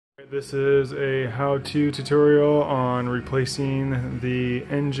This is a how-to tutorial on replacing the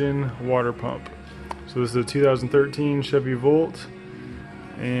engine water pump. So this is a 2013 Chevy Volt,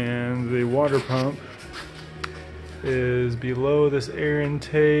 and the water pump is below this air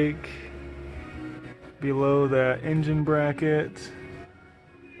intake, below that engine bracket.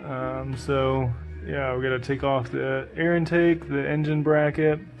 So yeah, we got to take off the air intake, the engine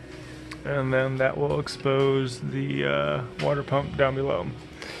bracket, and then that will expose the water pump down below.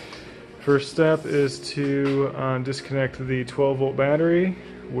 First step is to disconnect the 12-volt battery,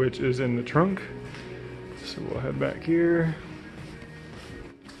 which is in the trunk. So we'll head back here.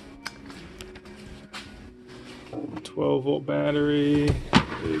 12-volt battery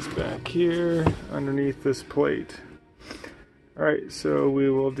is back here underneath this plate. Alright, so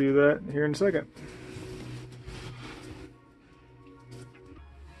we will do that here in a second.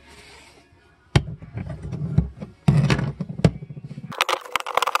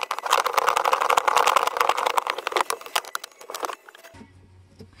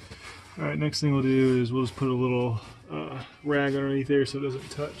 Alright, next thing we'll do is we'll just put a little rag underneath there so it doesn't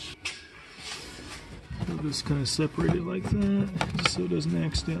touch. We'll just kind of separate it like that, just so it doesn't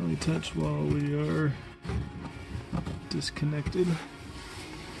accidentally touch while we are disconnected.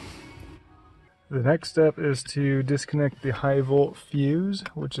 The next step is to disconnect the high volt fuse,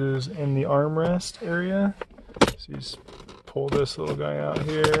 which is in the armrest area. So you just pull this little guy out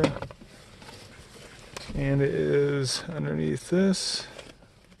here, and it is underneath this.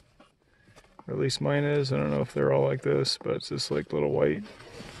 Or at least mine is. I don't know if they're all like this, but it's this like little white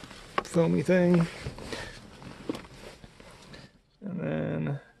foamy thing. And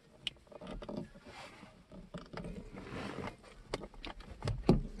then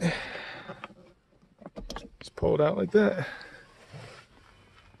just pull it out like that.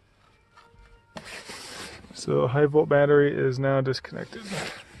 So the high volt battery is now disconnected.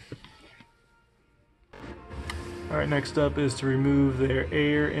 Alright, next up is to remove their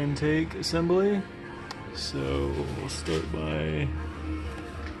air intake assembly. So we'll start by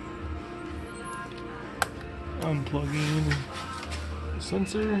unplugging the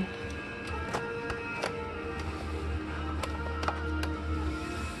sensor.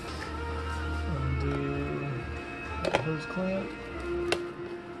 Undo the hose clamp.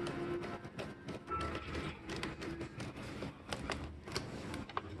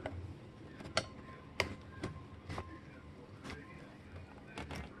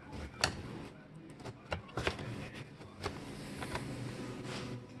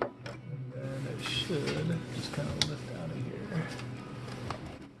 Just kind of lift out of here.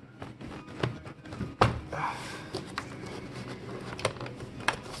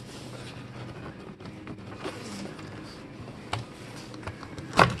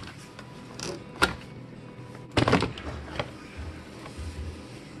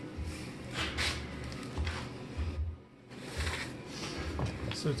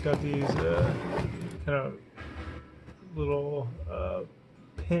 So it's got these kind of little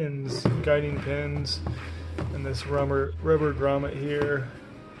pins, guiding pins, and this rubber grommet here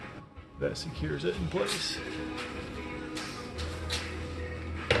that secures it in place.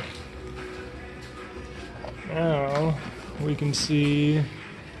 Now we can see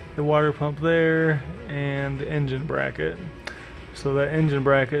the water pump there and the engine bracket. So that engine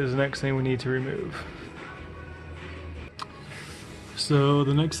bracket is the next thing we need to remove. So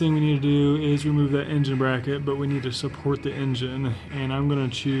the next thing we need to do is remove that engine bracket, but we need to support the engine, and I'm going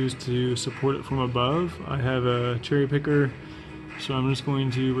to choose to support it from above. I have a cherry picker, so I'm just going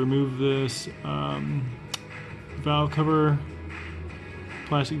to remove this valve cover,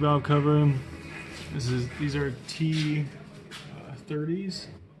 plastic valve cover. These are T30s.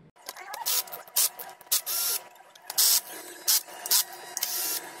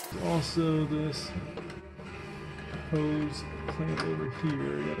 Also this hose clamp over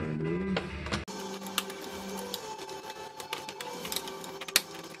here I gotta remove.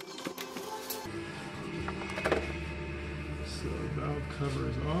 So the valve cover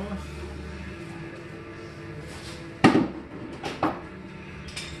is off.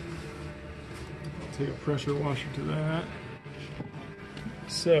 Take a pressure washer to that.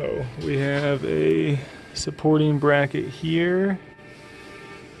 So we have a supporting bracket here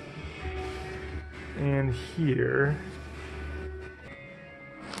and here.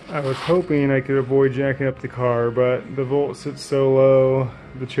 I was hoping I could avoid jacking up the car, but the Volt sits so low,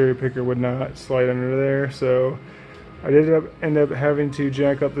 the cherry picker would not slide under there, so I did end up having to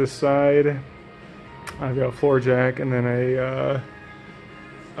jack up this side. I've got a floor jack and then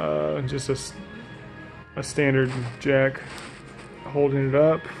just a standard jack holding it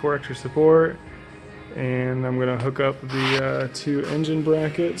up for extra support. And I'm gonna hook up the 2 engine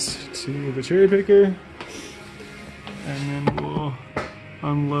brackets to the cherry picker, and then we'll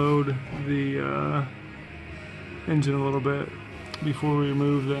unload the engine a little bit before we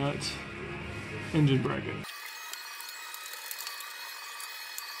remove that engine bracket.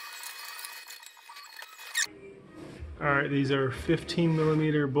 Alright, these are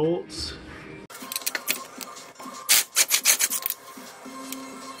 15mm bolts.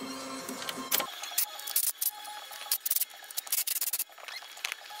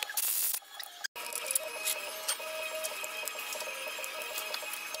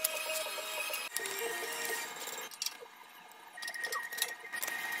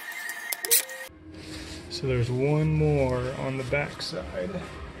 So there's one more on the back side.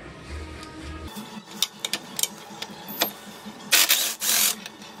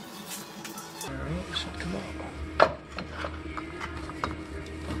 Alright, should come up.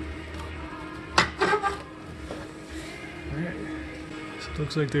 Alright, so it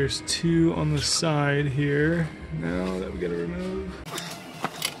looks like there's 2 on the side here now that we gotta remove.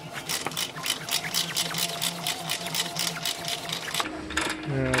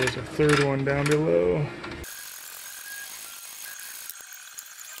 Now there's a 3rd one down below.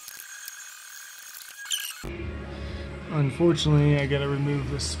 Unfortunately, I gotta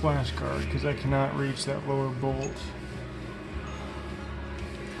remove this splash guard because I cannot reach that lower bolt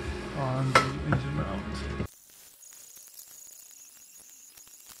on the engine mount.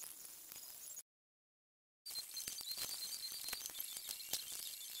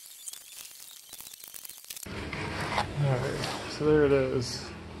 Alright, so there it is.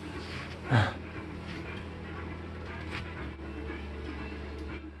 Got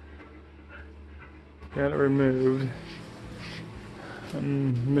it removed.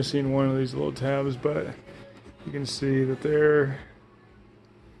 I'm missing one of these little tabs, but you can see that they're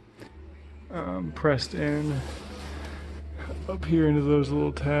pressed in up here into those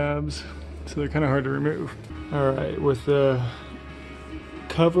little tabs, so they're kind of hard to remove. Alright, with the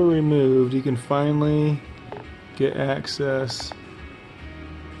cover removed, you can finally get access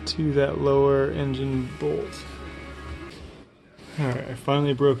to that lower engine bolt. Alright, I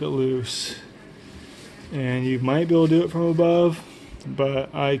finally broke it loose, and you might be able to do it from above,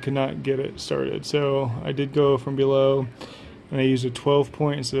 but I could not get it started. So I did go from below, and I used a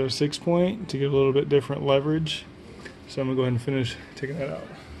 12-point instead of 6-point to get a little bit different leverage. So I'm gonna go ahead and finish taking that out.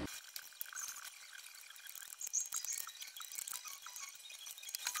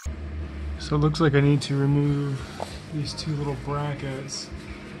 So it looks like I need to remove these 2 little brackets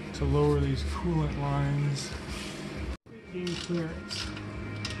to lower these coolant lines in clearance.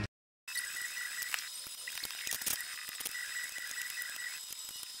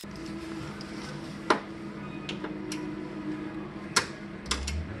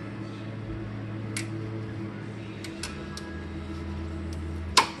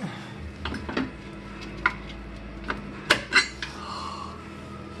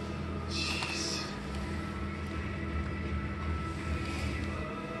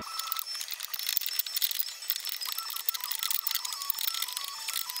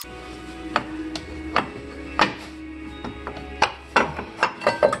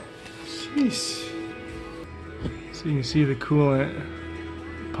 Jeez. So you can see the coolant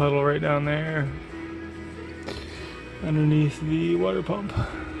puddle right down there underneath the water pump.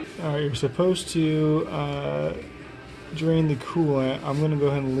 Alright, you're supposed to drain the coolant. I'm going to go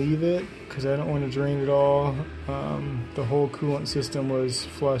ahead and leave it because I don't want to drain it all. The whole coolant system was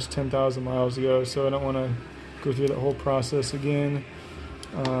flushed 10,000 miles ago, so I don't want to go through that whole process again.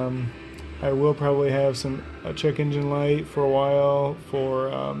 I will probably have a check engine light for a while for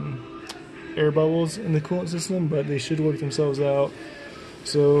air bubbles in the coolant system, but they should work themselves out.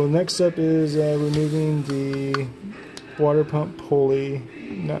 So next step is removing the water pump pulley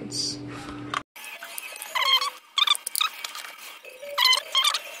nuts.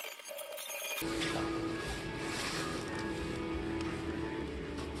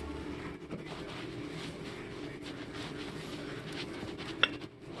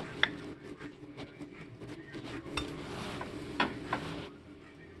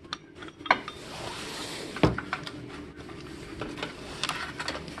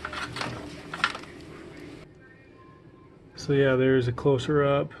 So yeah, there's a closer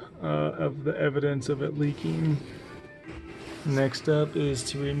up of the evidence of it leaking. Next up is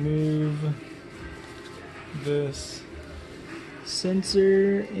to remove this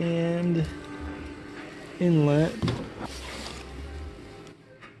sensor and inlet.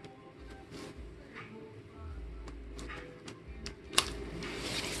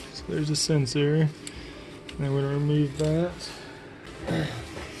 So there's a sensor, and I'm going to remove that.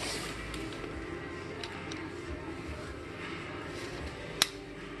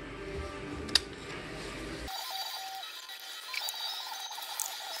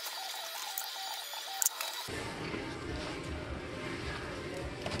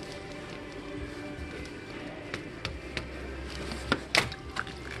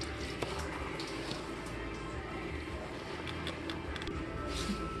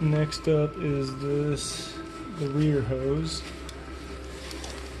 Next up is the rear hose.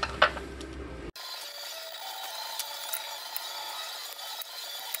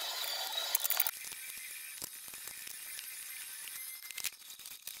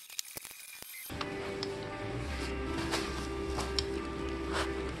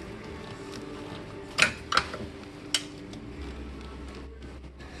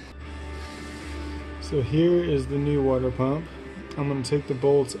 So here is the new water pump. I'm going to take the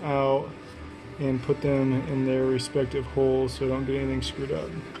bolts out and put them in their respective holes so I don't get anything screwed up.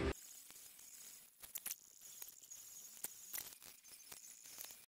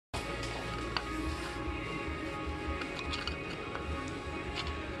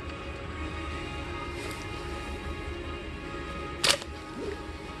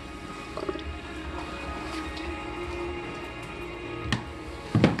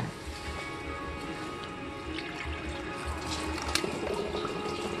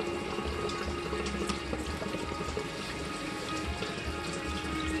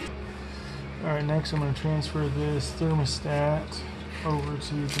 Alright, next I'm going to transfer this thermostat over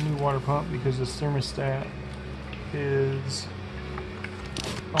to the new water pump because this thermostat only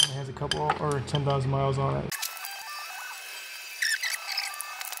has a couple or 10,000 miles on it.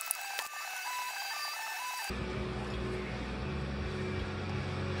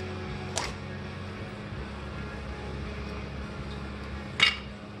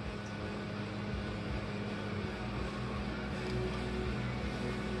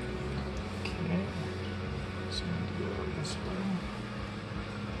 So I'm going to go this way.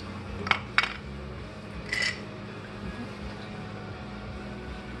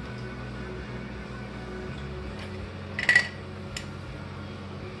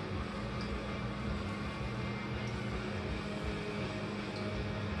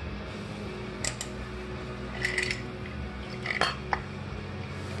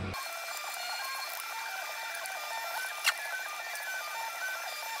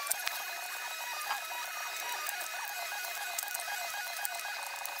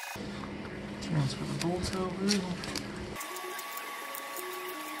 Transfer the bolts over.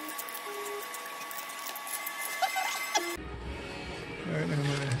 Alright, now I'm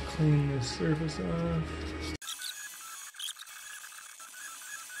going to clean this surface off.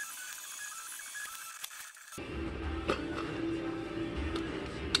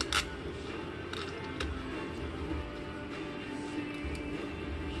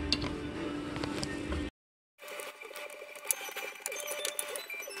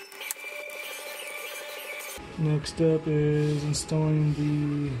 Next up is installing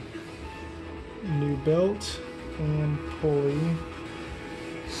the new belt and pulley.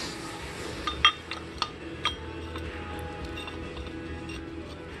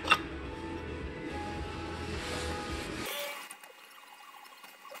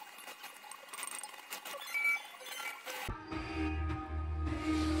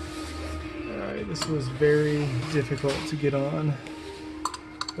 Alright, this was very difficult to get on,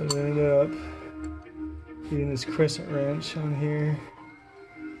 but I ended up getting this crescent wrench on here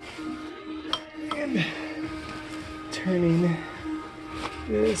and turning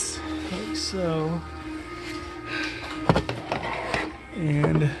this like so,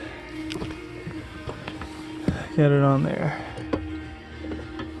 and got it on there.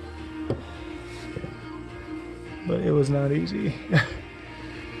 But it was not easy.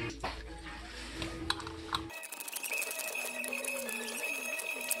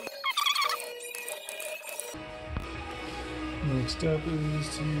 Next up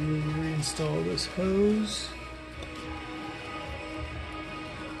is to reinstall this hose.